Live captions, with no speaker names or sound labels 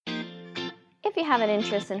If you have an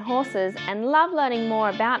interest in horses and love learning more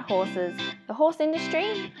about horses, the horse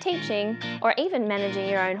industry, teaching, or even managing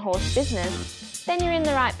your own horse business, then you're in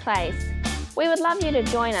the right place. We would love you to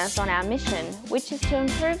join us on our mission, which is to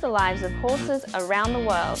improve the lives of horses around the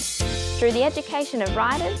world through the education of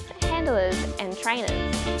riders, handlers, and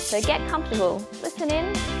trainers. So get comfortable, listen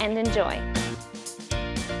in, and enjoy.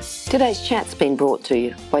 Today's chat's been brought to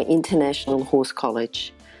you by International Horse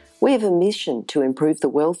College. We have a mission to improve the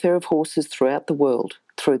welfare of horses throughout the world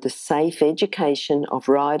through the safe education of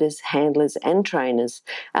riders, handlers and trainers,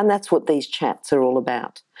 and that's what these chats are all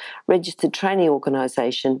about. Registered Training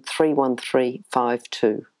Organisation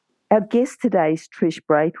 31352. Our guest today is Trish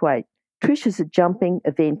Braithwaite. Trish is a jumping,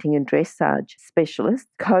 eventing and dressage specialist,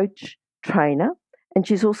 coach, trainer, and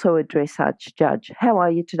she's also a dressage judge. How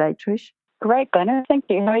are you today, Trish? Great, Glenna. Thank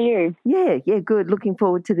you. How are you? Yeah, good. Looking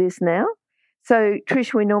forward to this now. So,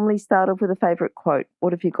 Trish, we normally start off with a favourite quote.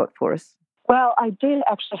 What have you got for us? Well, I did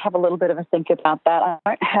actually have a little bit of a think about that. I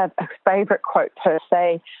don't have a favourite quote per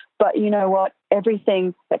se, but you know what?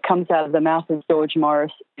 Everything that comes out of the mouth of George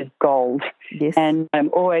Morris is gold. Yes. And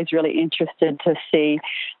I'm always really interested to see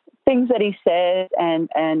things that he says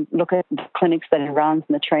and look at the clinics that he runs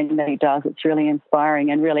and the training that he does. It's really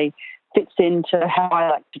inspiring and really fits into how I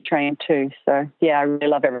like to train too. So, yeah, I really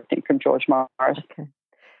love everything from George Morris. Okay.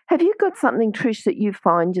 Have you got something, Trish, that you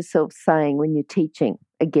find yourself saying when you're teaching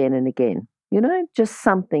again and again? You know, just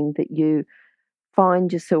something that you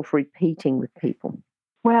find yourself repeating with people?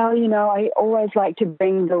 Well, you know, I always like to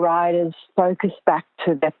bring the riders' focus back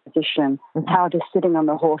to their position, how they're sitting on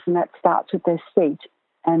the horse, and that starts with their seat.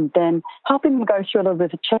 And then helping them go through a little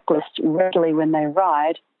bit of a checklist regularly when they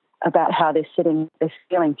ride about how they're sitting, they're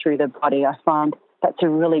feeling through their body. I find that's a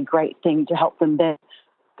really great thing to help them then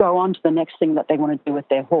go on to the next thing that they want to do with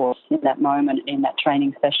their horse in that moment, in that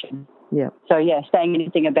training session. Yeah. So, yeah, saying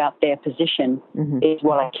anything about their position is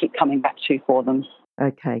what I keep coming back to for them.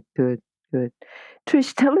 Okay, good.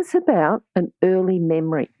 Trish, tell us about an early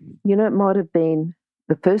memory. You know, it might have been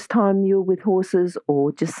the first time you were with horses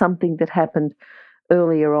or just something that happened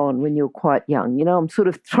earlier on when you were quite young. You know, I'm sort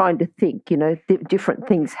of trying to think, you know, different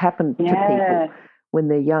things happen to people when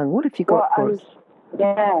they're young. What have you got for us?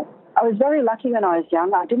 I was very lucky when I was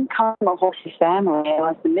young. I didn't come from a horsey family. I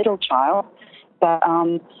was the middle child. But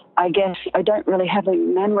I guess I don't really have a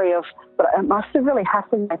memory of, but I must have really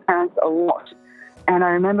hassled my parents a lot. And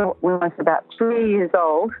I remember when I was about 3 years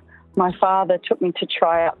old, my father took me to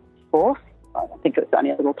try out sport. I think it was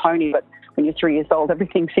only a little pony, but when you're 3 years old,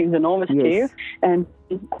 everything seems enormous to you. And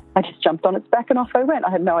I just jumped on its back and off I went. I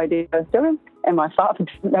had no idea what I was doing, and my father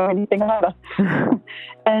didn't know anything either.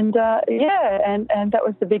 and that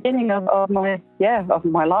was the beginning of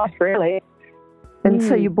my life, really. And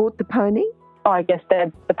so you bought the pony? Oh, I guess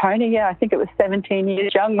the pony, I think it was 17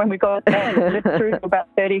 years young when we got it there. And lived through to about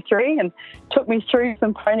 33 and took me through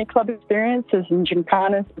some pony club experiences and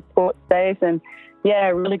gymkhanas and sports days and,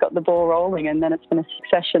 really got the ball rolling. And then it's been a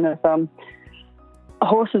succession of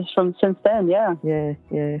horses from since then, Yeah.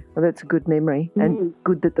 Well, that's a good memory. And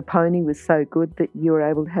good that the pony was so good that you were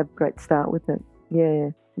able to have a great start with it.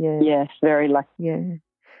 Yeah. Yes, very lucky. Yeah.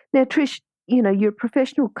 Now, Trish, you know, you're a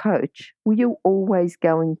professional coach. Were you always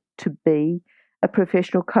going to be a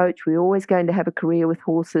professional coach? Were you always going to have a career with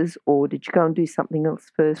horses, or did you go and do something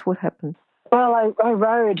else first? What happened? Well, I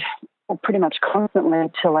rode pretty much constantly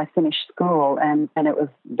until I finished school, and it was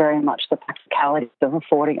very much the practicality of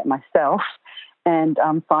affording it myself and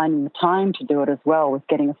finding the time to do it as well with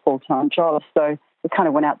getting a full-time job. So it kind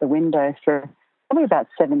of went out the window for probably about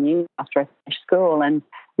 7 years after I finished school. And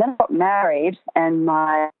then I got married, and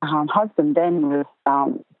my husband then was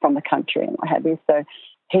from the country and what have you. So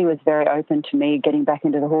he was very open to me getting back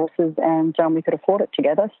into the horses, and we could afford it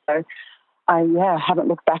together. So I haven't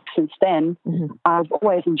looked back since then. I've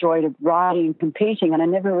always enjoyed riding and competing, and I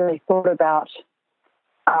never really thought about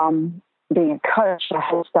being a coach. I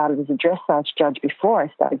had started as a dressage judge before I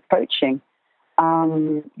started coaching.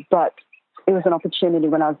 But it was an opportunity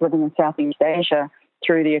when I was living in Southeast Asia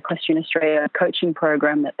through the Equestrian Australia coaching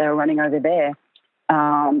program that they were running over there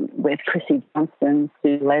with Chrissy Johnson,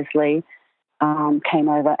 Sue Leslie came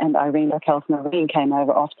over, and Irene Locals-Marine came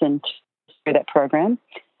over often through that program.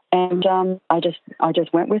 And I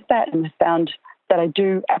just went with that and found that I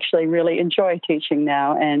do actually really enjoy teaching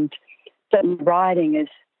now. And certainly riding is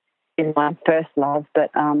my first love, but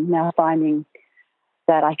now finding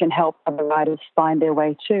that I can help other riders find their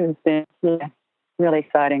way too has been really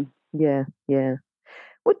exciting. Yeah.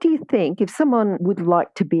 What do you think if someone would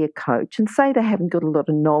like to be a coach and say they haven't got a lot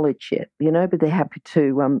of knowledge yet, you know, but they're happy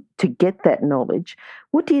to get that knowledge?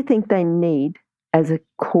 What do you think they need as a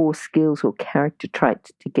core skills or character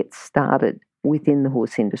traits to get started within the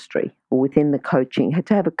horse industry or within the coaching,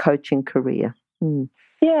 to have a coaching career? Mm.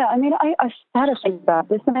 Yeah, I mean, I had to think about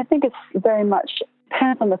this, and I think it's very much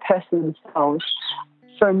depends on the person themselves.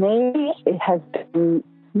 For me, it has been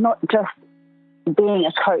not just being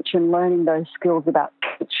a coach and learning those skills about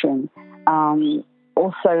coaching,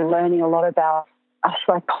 also learning a lot about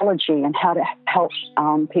psychology and how to help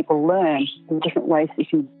people learn the different ways you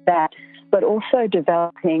can do that, but also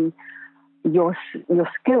developing your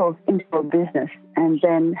skills into a business and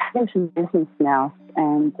then having some business now.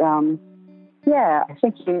 And I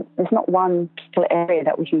think there's not one particular area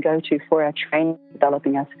that we can go to for our training,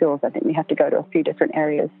 developing our skills. I think we have to go to a few different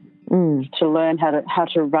areas to learn how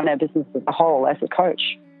to run our business as a whole as a coach.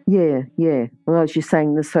 Yeah. Well, as you're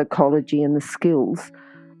saying, the psychology and the skills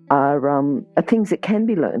are things that can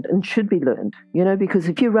be learned and should be learned, because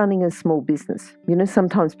if you're running a small business,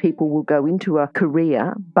 sometimes people will go into a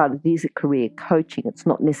career, but it is a career coaching. It's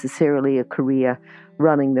not necessarily a career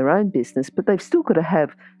running their own business, but they've still got to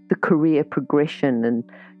have the career progression and,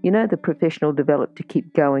 the professional development to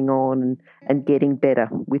keep going on and getting better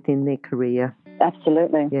within their career.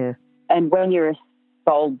 Absolutely. Yeah. And when you're a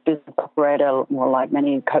sole business operator, or like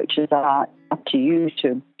many coaches are, up to you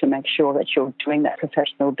to make sure that you're doing that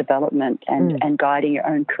professional development and guiding your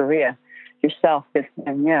own career yourself. Because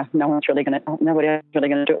nobody's really going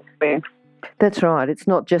to do it for you. That's right. It's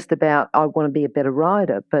not just about I want to be a better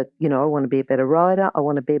rider, but I want to be a better rider. I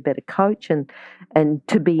want to be a better coach, and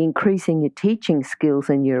to be increasing your teaching skills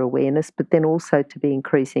and your awareness, but then also to be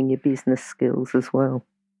increasing your business skills as well.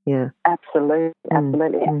 Yeah, absolutely.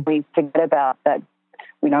 And we forget about that.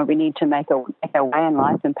 We need to make our way in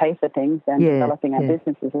life and pay for things, and developing our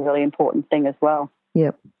business is a really important thing as well.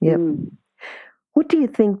 Yep. What do you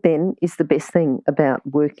think then is the best thing about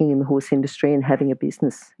working in the horse industry and having a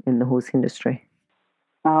business in the horse industry?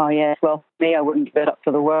 Oh, yes. Well, for me, I wouldn't give it up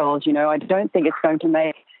for the world. I don't think it's going to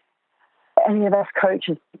make any of us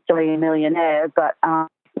coaches particularly a millionaire, but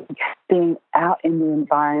being out in the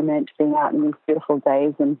environment, being out in these beautiful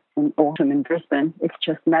days in autumn in Brisbane, it's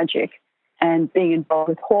just magic. And being involved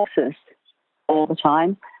with horses all the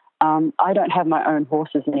time. I don't have my own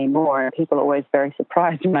horses anymore. People are always very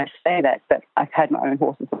surprised when I say that, but I've had my own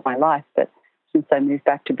horses all my life. But since I moved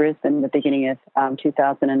back to Brisbane in the beginning of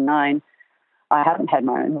 2009, I haven't had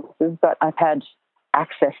my own horses, but I've had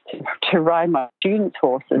access to ride my students'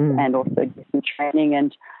 horses and also do some training,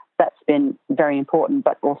 and that's been very important,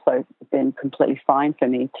 but also been completely fine for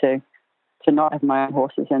me to not have my own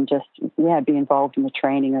horses and just, be involved in the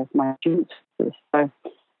training of my students. So,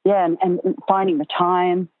 and finding the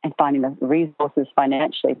time and finding the resources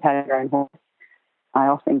financially to have your own horse. I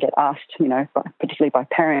often get asked, particularly by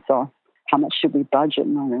parents, how much should we budget?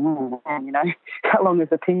 And I'm like, oh, man, how long is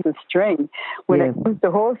a piece of string? When it comes to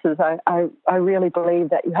horses, I really believe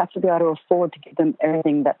that you have to be able to afford to give them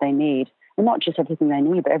everything that they need. And not just everything they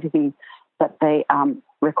need, but everything that they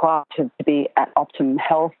require to be at optimum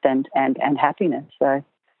health and happiness. So,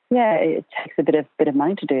 it takes a bit of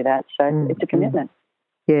money to do that. So it's a commitment.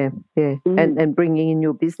 Yeah. And bringing in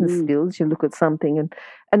your business skills, you look at something,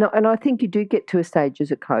 and I think you do get to a stage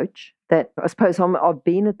as a coach that I suppose I've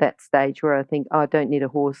been at that stage where I think I don't need a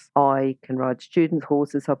horse. I can ride students'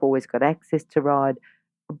 horses. I've always got access to ride,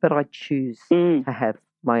 but I choose to have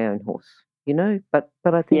my own horse. But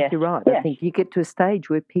I think you're right. I think you get to a stage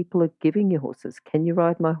where people are giving you horses. Can you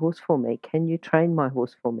ride my horse for me? Can you train my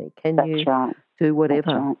horse for me? Can you do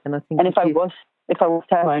whatever? Right. And I think, and if I was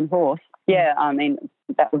to have my own horse, I mean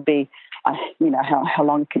that would be, how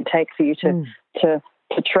long it can take for you to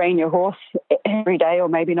train your horse every day, or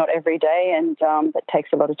maybe not every day, and that takes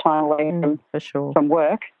a lot of time away from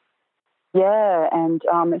work. Yeah, and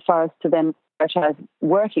as far as to then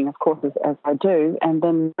working, of course, as I do, and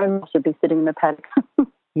then I also be sitting in the paddock,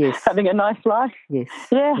 having a nice life.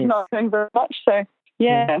 Not doing very much. So,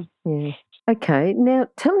 yeah. Okay, now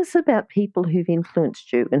tell us about people who've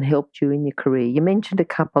influenced you and helped you in your career. You mentioned a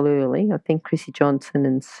couple early, I think Chrissy Johnson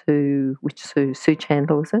and Sue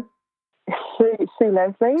Chandler, was it? Sue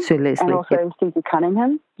Leslie. And also Susie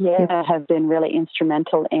Cunningham, have been really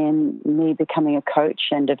instrumental in me becoming a coach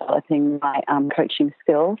and developing my coaching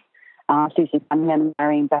skills. Susie Cunningham and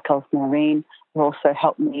Maureen Backhouse-Maureen have also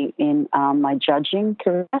helped me in my judging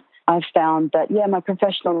career. I've found that, my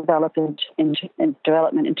professional development in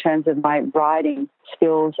terms of my riding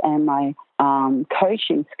skills and my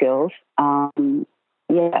coaching skills, have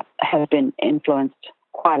been influenced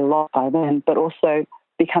quite a lot by them. But also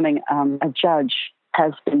becoming a judge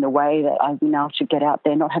has been the way that I've been able to get out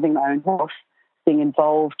there, not having my own horse, being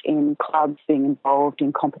involved in clubs, being involved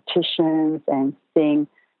in competitions, and seeing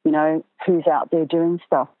who's out there doing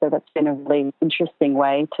stuff. So that's been a really interesting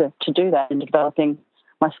way to do that and developing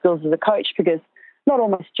my skills as a coach, because not all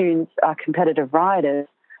my students are competitive riders,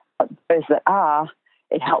 but those that are,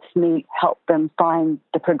 it helps me help them find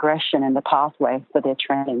the progression and the pathway for their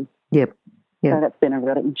training. Yep. So that's been a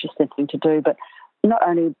really interesting thing to do. But not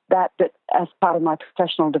only that, but as part of my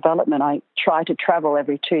professional development, I try to travel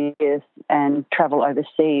every 2 years and travel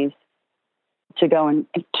overseas to go and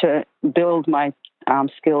to build my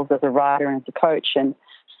skills as a rider and as a coach. And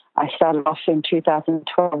I started off in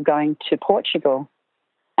 2012 going to Portugal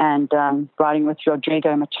and riding with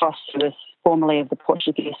Rodrigo Matos, who was formerly of the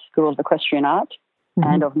Portuguese School of Equestrian Art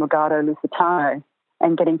and of Morgado Lusitano,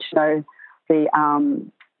 and getting to know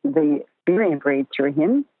the Iberian breed through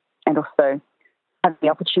him, and also had the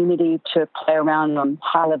opportunity to play around on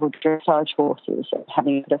high-level dressage horses and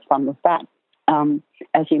having a bit of fun with that.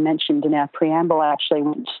 As you mentioned in our preamble, I actually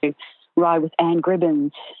went to ride with Anne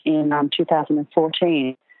Gribbons in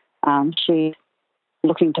 2014. She's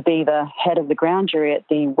looking to be the head of the ground jury at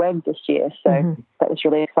the WEG this year, so that was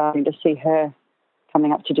really exciting to see her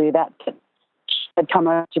coming up to do that. But she had come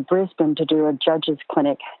over to Brisbane to do a judges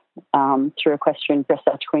clinic through Equestrian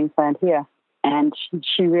Dressage Queensland here, and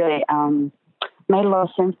she really made a lot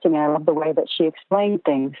of sense to me. I love the way that she explained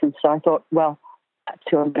things, and so I thought, well, that's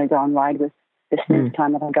who I'm going to go and ride with this next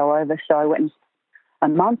time that I go over. So I went a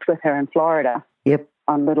month with her in Florida. Yep.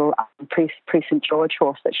 On little pre-St. George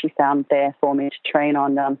horse that she found there for me to train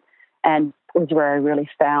on, and it was where I really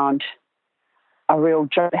found a real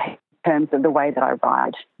joy in terms of the way that I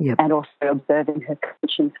ride. Yep. And also observing her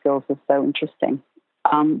coaching skills was so interesting.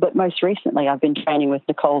 But most recently I've been training with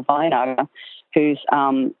Nicole Weinauer, who's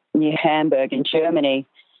near Hamburg in Germany,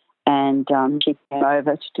 and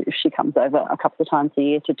she comes over a couple of times a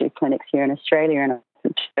year to do clinics here in Australia, and I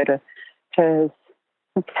went to go to hers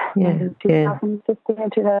 2015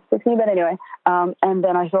 and 2016, but anyway, and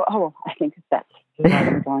then I thought, I think that's who I'm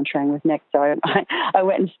going to go and train with next. So I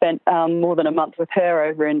went and spent more than a month with her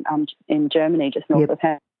over in Germany, just north of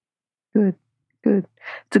Hamburg. Good.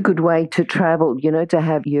 It's a good way to travel, to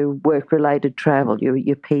have your work-related travel,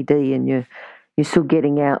 your PD, and you're still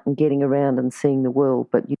getting out and getting around and seeing the world,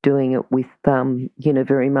 but you're doing it with,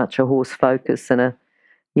 very much a horse focus and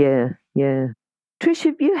Trish,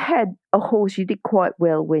 have you had a horse, you did quite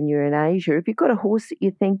well when you were in Asia, have you got a horse that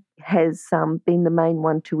you think has been the main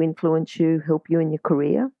one to influence you, help you in your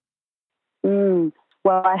career? Well,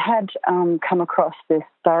 I had come across this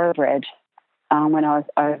thoroughbred when I was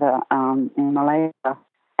over in Malaysia,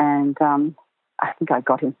 and I think I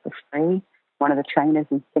got him for free. One of the trainers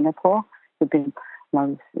in Singapore who'd been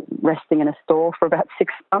resting in a stall for about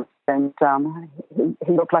 6 months, and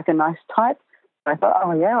he looked like a nice type. I thought,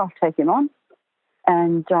 I'll take him on.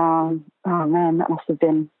 And, that must have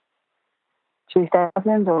been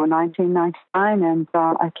 2000 or 1999, and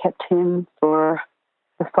I kept him for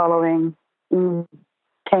the following 10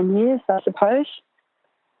 years, I suppose.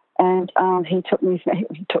 And he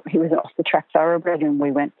was an off-the-track thoroughbred, and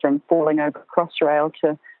we went from falling over Crossrail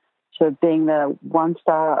to being the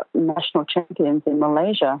one-star national champions in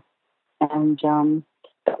Malaysia. And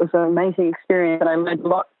that was an amazing experience, and I learned a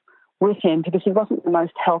lot with him because he wasn't the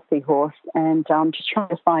most healthy horse, and just trying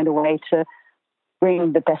to find a way to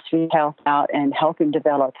bring the best of his health out and help him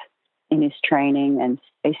develop in his training and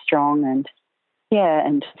stay strong. And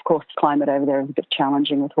of course the climate over there is a bit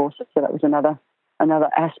challenging with horses, so that was another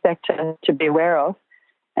aspect to be aware of.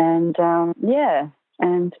 And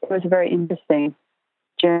and it was a very interesting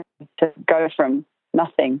journey to go from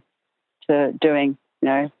nothing to doing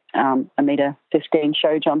a metre 15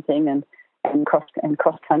 show jumping and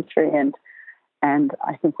cross country, and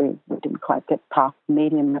I think we didn't quite get past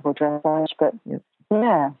medium level dressage, but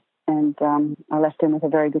and I left him with a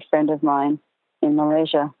very good friend of mine in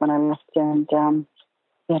Malaysia when I left, and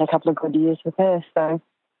we had a couple of good years with her. So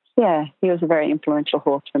he was a very influential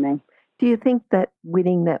horse for me. Do you think that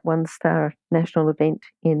winning that one-star national event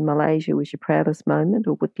in Malaysia was your proudest moment,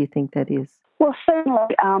 or what do you think that is? Well, certainly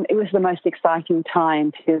it was the most exciting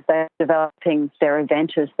time because they're developing their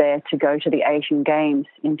eventers there to go to the Asian Games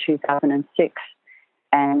in 2006.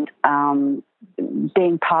 And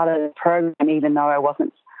being part of the program, even though I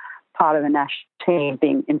wasn't part of the national team,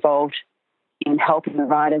 being involved in helping the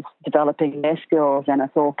riders developing their skills and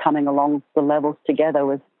us all coming along the levels together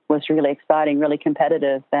was really exciting, really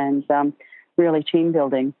competitive, and really team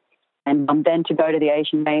building. And then to go to the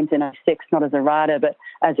Asian Games in 2006, not as a rider but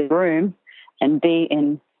as a groom, and be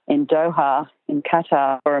in Doha, in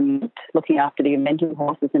Qatar, for a month looking after the eventing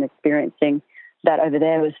horses and experiencing that over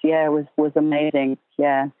there was amazing.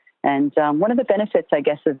 Yeah. And one of the benefits, I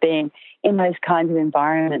guess, of being in those kinds of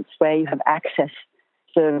environments where you have access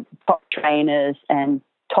of top trainers and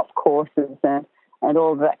top courses and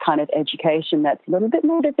all of that kind of education that's a little bit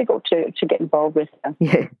more difficult to get involved with.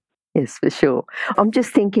 Yeah. Yes, for sure. I'm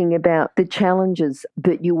just thinking about the challenges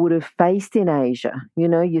that you would have faced in Asia. You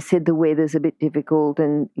know, you said the weather's a bit difficult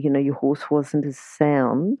and, you know, your horse wasn't as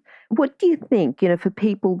sound. What do you think, you know, for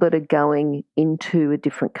people that are going into a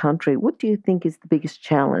different country, what do you think is the biggest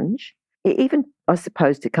challenge? Even, I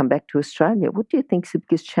suppose, to come back to Australia, what do you think is the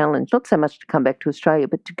biggest challenge? Not so much to come back to Australia,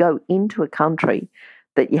 but to go into a country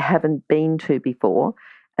that you haven't been to before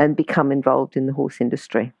and become involved in the horse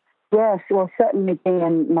industry? Yes, well, certainly being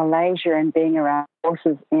in Malaysia and being around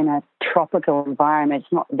horses in a tropical environment,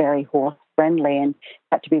 it's not very horse-friendly, and you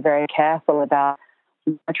have to be very careful about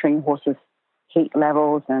monitoring horses' heat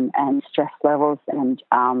levels and stress levels and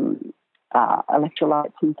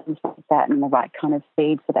electrolytes and things like that, and the right kind of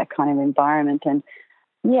feed for that kind of environment. And,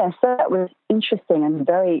 yeah, so that was interesting and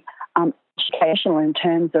very educational in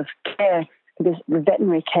terms of care, because the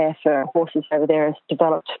veterinary care for horses over there has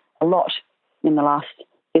developed a lot in the last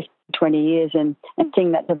 20 years, and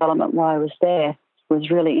seeing that development while I was there was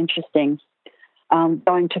really interesting.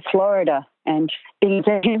 Going to Florida and being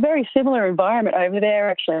in a very similar environment over there,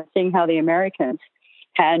 actually, seeing how the Americans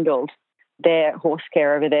handled their horse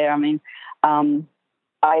care over there. I mean,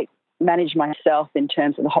 I managed myself in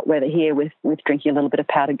terms of the hot weather here with drinking a little bit of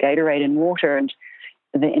powdered Gatorade and water, and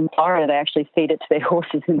in Florida they actually feed it to their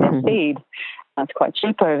horses in their feed. It's quite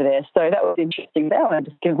cheap over there. So that was interesting. Now I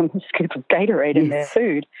just give them a scoop of Gatorade in their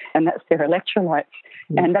food, and that's their electrolytes.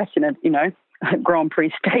 And that's in a Grand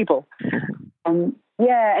Prix stable. And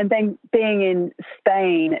then being in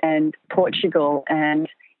Spain and Portugal and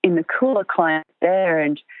in the cooler climate there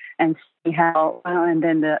and see how, and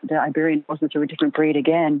then the Iberian horses are a different breed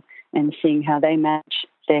again, and seeing how they match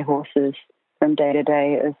their horses from day to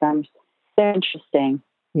day is very interesting.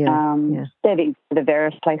 The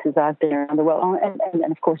various places I've been around the world.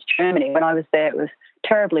 And of course, Germany. When I was there, it was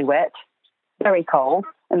terribly wet, very cold,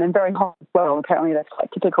 and then very hot as well. Apparently, that's quite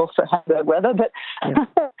typical for Hamburg weather. But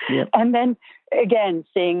and then again,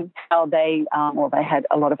 seeing how they had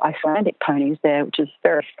a lot of Icelandic ponies there, which is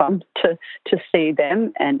very fun to see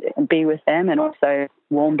them and be with them, and also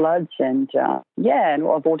warm bloods and and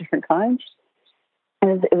of all different kinds.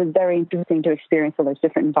 And it was very interesting to experience all those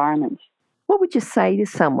different environments. What would you say to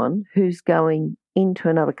someone who's going into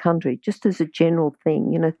another country, just as a general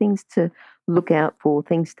thing, you know, things to look out for,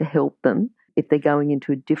 things to help them if they're going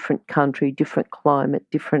into a different country, different climate,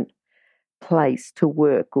 different place to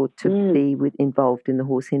work or to be involved in the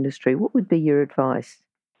horse industry? What would be your advice?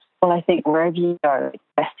 Well, I think wherever you go, it's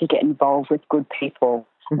best to get involved with good people.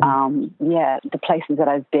 The places that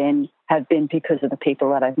I've been have been because of the people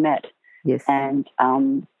that I've met. Yes. And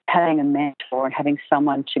having a mentor and having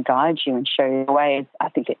someone to guide you and show you the way is, I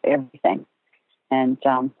think, everything. And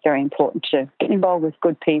very important to get involved with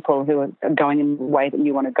good people who are going in the way that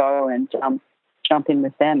you want to go and jump in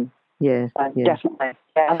with them. Definitely.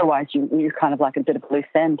 Otherwise, you're kind of like a bit of a loose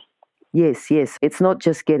end. Yes. It's not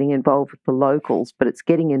just getting involved with the locals, but it's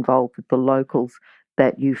getting involved with the locals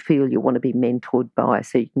that you feel you want to be mentored by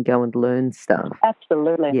so you can go and learn stuff.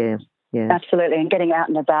 Absolutely. Yeah. Absolutely. And getting out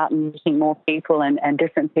and about and meeting more people and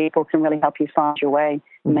different people can really help you find your way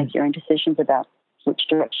and make your own decisions about which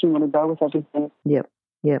direction you want to go with everything. Yep.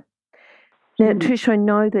 Now, Trish, I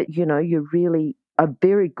know that, you know, you really are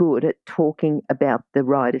very good at talking about the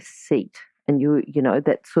rider's seat, and you know,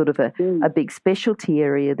 that's sort of a big specialty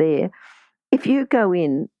area there. If you go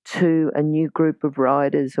in to a new group of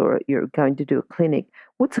riders or you're going to do a clinic,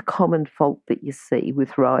 what's a common fault that you see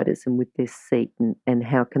with riders and with their seat, and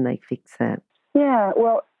how can they fix that? Yeah,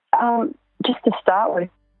 well, just to start with,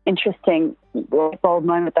 interesting bold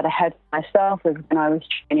moment that I had myself was when I was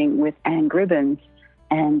training with Anne Gribbons,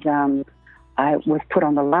 and I was put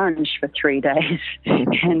on the lunge for 3 days,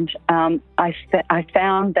 and I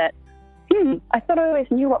found that I thought I always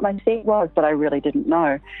knew what my seat was, but I really didn't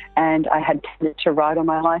know. And I had tended to ride all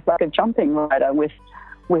my life like a jumping rider with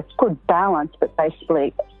good balance, but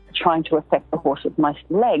basically trying to affect the horse with my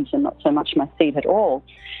legs and not so much my seat at all.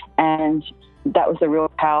 And that was a real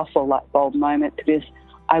powerful light bulb moment, because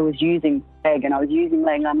I was using leg and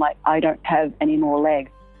I'm like, I don't have any more leg.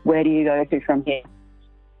 Where do you go to from here?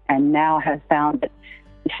 And now I have found that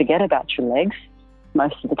you forget about your legs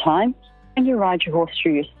most of the time, and you ride your horse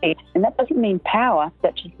through your seat. And that doesn't mean power,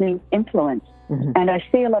 that just means influence. And I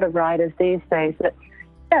see a lot of riders these days that,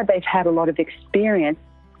 they've had a lot of experience,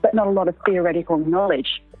 but not a lot of theoretical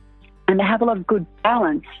knowledge. And they have a lot of good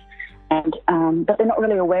balance, and but they're not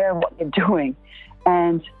really aware of what they're doing.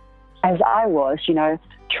 And as I was,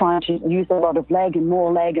 trying to use a lot of leg and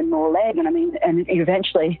more leg and more leg. And I mean, and you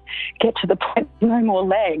eventually get to the point no more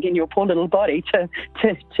leg in your poor little body to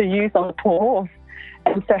use on the poor horse.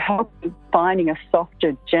 And so finding a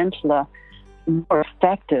softer, gentler, more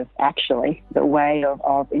effective, actually, the way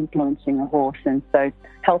of influencing a horse. And so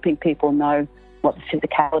helping people know what the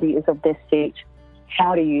physicality is of their seat,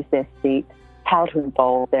 how to use their seat, how to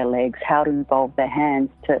involve their legs, how to involve their hands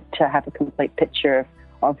to have a complete picture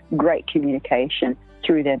of great communication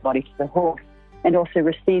through their body to the horse, and also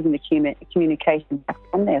receiving the communication back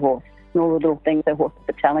from their horse and all the little things their horses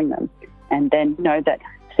are telling them. And then that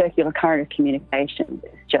circular current of communication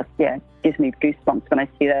is just, gives me goosebumps when I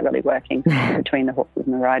see that really working between the horses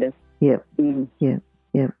and the riders. Yeah.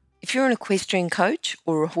 If you're an equestrian coach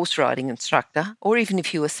or a horse riding instructor, or even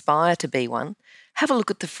if you aspire to be one, have a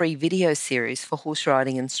look at the free video series for horse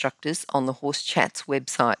riding instructors on the Horse Chats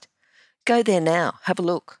website. Go there now, have a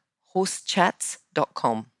look,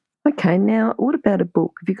 horsechats.com. Okay, now what about a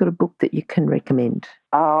book? Have you got a book that you can recommend?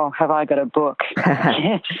 Oh, have I got a book?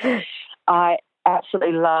 Yes. I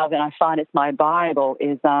absolutely love, and I find it's my Bible,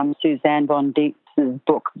 is Suzanne von Dietz's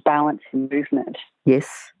book, Balance and Movement.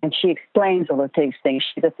 Yes. And she explains all of these things.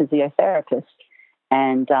 She's a physiotherapist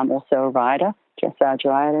and also a rider, dressage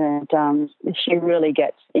rider, and she really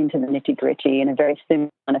gets into the nitty-gritty in a very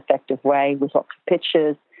simple and effective way with lots of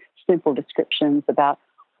pictures, simple descriptions about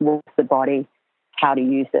what's the body, how to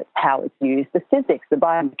use it, how it's used, the physics, the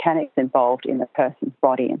biomechanics involved in the person's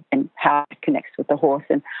body and how it connects with the horse.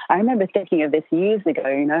 And I remember thinking of this years ago,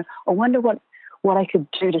 I wonder what I could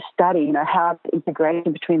do to study, how the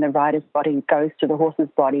integration between the rider's body goes to the horse's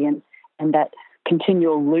body and that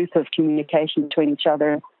continual loop of communication between each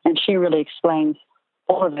other. And she really explains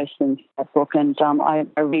all of those things in that book. And I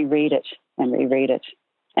reread it and reread it.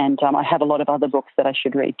 And I have a lot of other books that I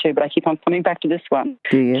should read too, but I keep on coming back to this one.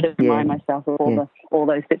 Do you? To remind myself of all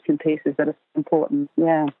those bits and pieces that are important.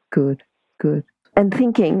 Yeah. Good. And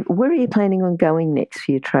thinking, where are you planning on going next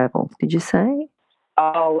for your travel? Did you say?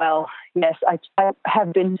 Oh, well, yes. I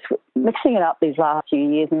have been mixing it up these last few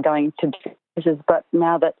years and going to places, but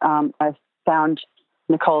now that I've found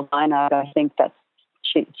Nicole Leinard, I think that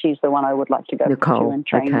she's the one I would like to go to and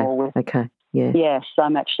train more with. Okay. Yeah. Yes,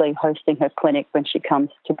 I'm actually hosting her clinic when she comes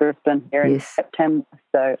to Brisbane here in September.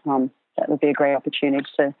 So that would be a great opportunity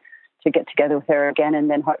to get together with her again, and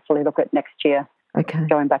then hopefully look at next year. Okay.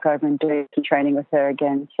 Going back over and doing some training with her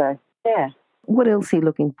again. So, yeah. What else are you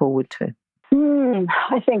looking forward to?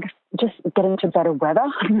 I think just getting to better weather.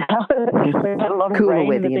 We've had a lot of cooler rain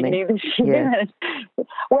weather, in the beginning of this year. Yeah.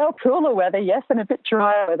 Well, cooler weather, yes, and a bit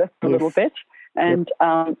drier weather for a little bit. And,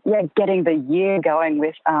 getting the year going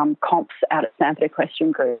with comps out at Sanford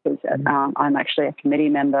Equestrian Group. I'm actually a committee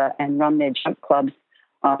member and run their jump clubs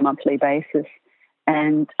on a monthly basis.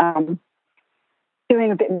 And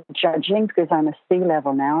doing a bit of judging because I'm a C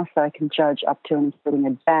level now, so I can judge up to and including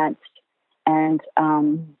advanced, and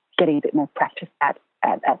getting a bit more practice at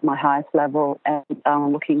my highest level,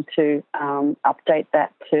 and looking to update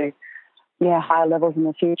that to higher levels in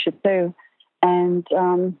the future too. And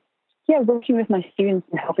working with my students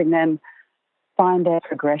and helping them find their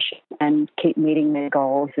progression and keep meeting their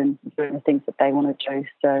goals and doing the things that they want to do.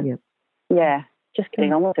 So, just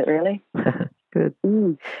getting on with it, really. Good.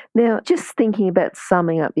 Now, just thinking about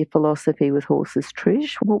summing up your philosophy with horses,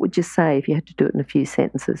 Trish, what would you say if you had to do it in a few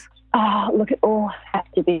sentences? Look, it all has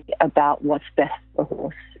to be about what's best for the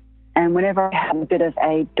horse. And whenever I have a bit of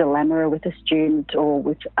a dilemma with a student or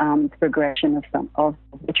with progression of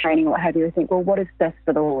the training or what have you, I think, well, what is best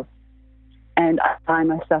for the horse? And I find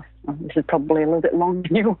myself, this is probably a little bit longer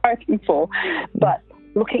than you're working for, but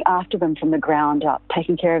looking after them from the ground up,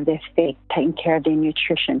 taking care of their feet, taking care of their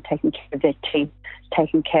nutrition, taking care of their teeth,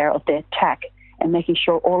 taking care of their tack, and making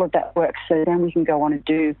sure all of that works so then we can go on and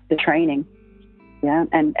do the training,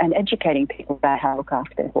 and educating people about how to look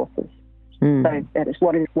after their horses. So that is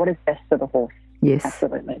what is best for the horse. Yes.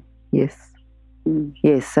 Absolutely. Yes.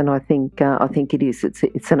 Yes, and I think it is.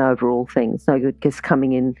 It's an overall thing. It's no good just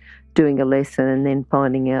coming in, doing a lesson, and then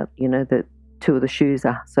finding out, that two of the shoes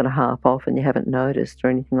are sort of half off and you haven't noticed or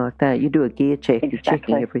anything like that. You do a gear check. Exactly. You're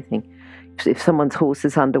checking everything. If someone's horse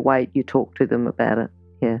is underweight, you talk to them about it.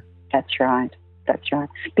 Yeah. That's right.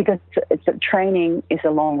 Because training is a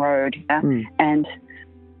long road, and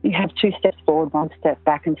you have 2 steps forward, 1 step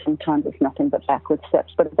back, and sometimes it's nothing but backward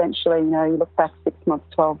steps. But eventually, you look back 6 months,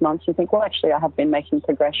 12 months, you think, well, actually, I have been making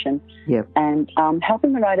progression. Yep. And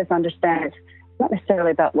helping the riders understand it's not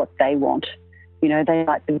necessarily about what they want. They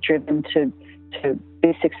might be driven to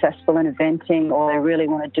be successful in eventing, or they really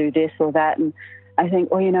want to do this or that. And I think,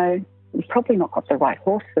 well, you've probably not got the right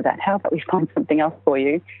horse for that. How about we find something else for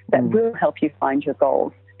you that will help you find your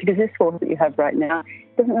goals? Because this horse that you have right now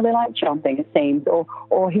doesn't really like jumping, it seems,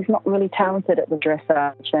 or he's not really talented at the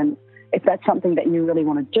dressage. And if that's something that you really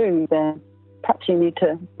want to do, then perhaps you need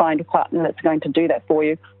to find a partner that's going to do that for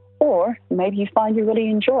you. Or maybe you find you really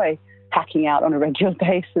enjoy hacking out on a regular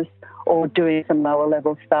basis or doing some lower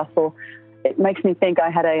level stuff. Or it makes me think I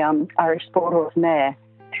had a Irish sport horse mare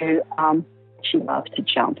who she loves to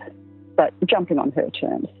jump, but jumping on her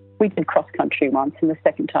terms. We did cross country once, and the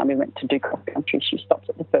second time we went to do cross country, she stopped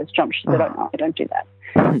at the first jump. She said, "Oh no, I don't do that."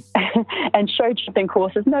 And show jumping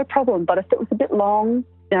courses, no problem. But if it was a bit long,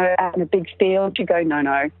 out in a big field, you go,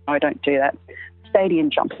 no, I don't do that.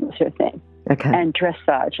 Stadium jumping was her thing. Okay. And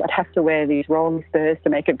dressage, I'd have to wear these rolling spurs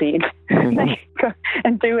to make a bead and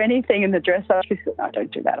do anything in the dressage. She said, "No, I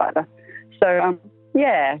don't do that either." So,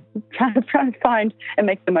 trying to find and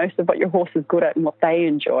make the most of what your horse is good at and what they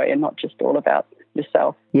enjoy, and not just all about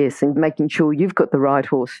yourself. Yes, and making sure you've got the right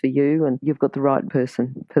horse for you and you've got the right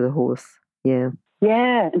person for the horse. Yeah.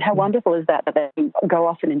 Yeah, and how wonderful is that they can go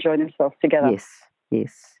off and enjoy themselves together.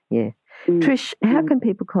 Yes, yeah. Trish, how can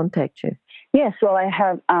people contact you? Yes, well, I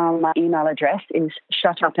have my email address is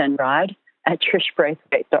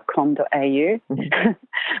shutupandride@trishbraithwaite.com.au.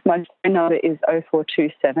 My phone number is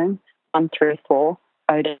 0427 134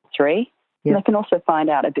 083. Yep. And they can also find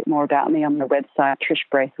out a bit more about me on the website,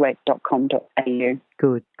 trishbraithwaite.com.au.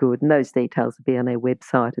 Good. And those details will be on our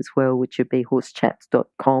website as well, which would be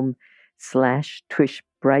horsechats.com/Trish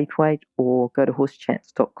Braithwaite, or go to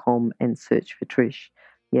horsechats.com and search for Trish.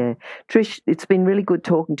 Yeah. Trish, it's been really good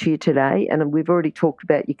talking to you today, and we've already talked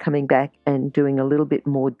about you coming back and doing a little bit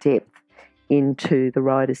more depth into the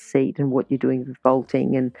rider's seat and what you're doing with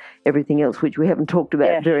vaulting and everything else, which we haven't talked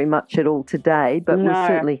about very much at all today, but we'll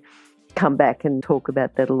certainly come back and talk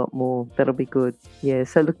about that a lot more. That'll be good. Yeah,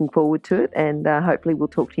 so looking forward to it, and hopefully we'll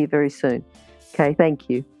talk to you very soon. Okay, thank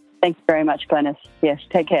you. Thanks very much, Glenys. Yes,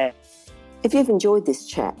 take care. If you've enjoyed this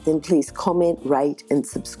chat, then please comment, rate and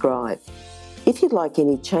subscribe. If you'd like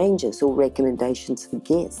any changes or recommendations for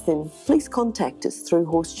guests, then please contact us through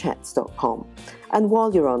horsechats.com. And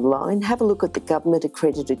while you're online, have a look at the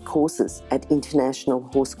government-accredited courses at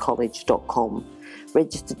internationalhorsecollege.com.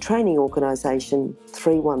 Registered Training Organisation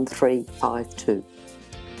 31352.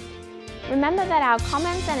 Remember that our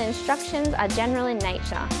comments and instructions are general in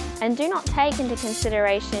nature and do not take into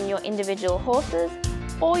consideration your individual horses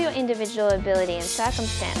or your individual ability and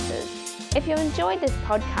circumstances. If you enjoyed this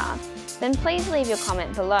podcast, then please leave your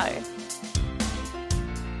comment below.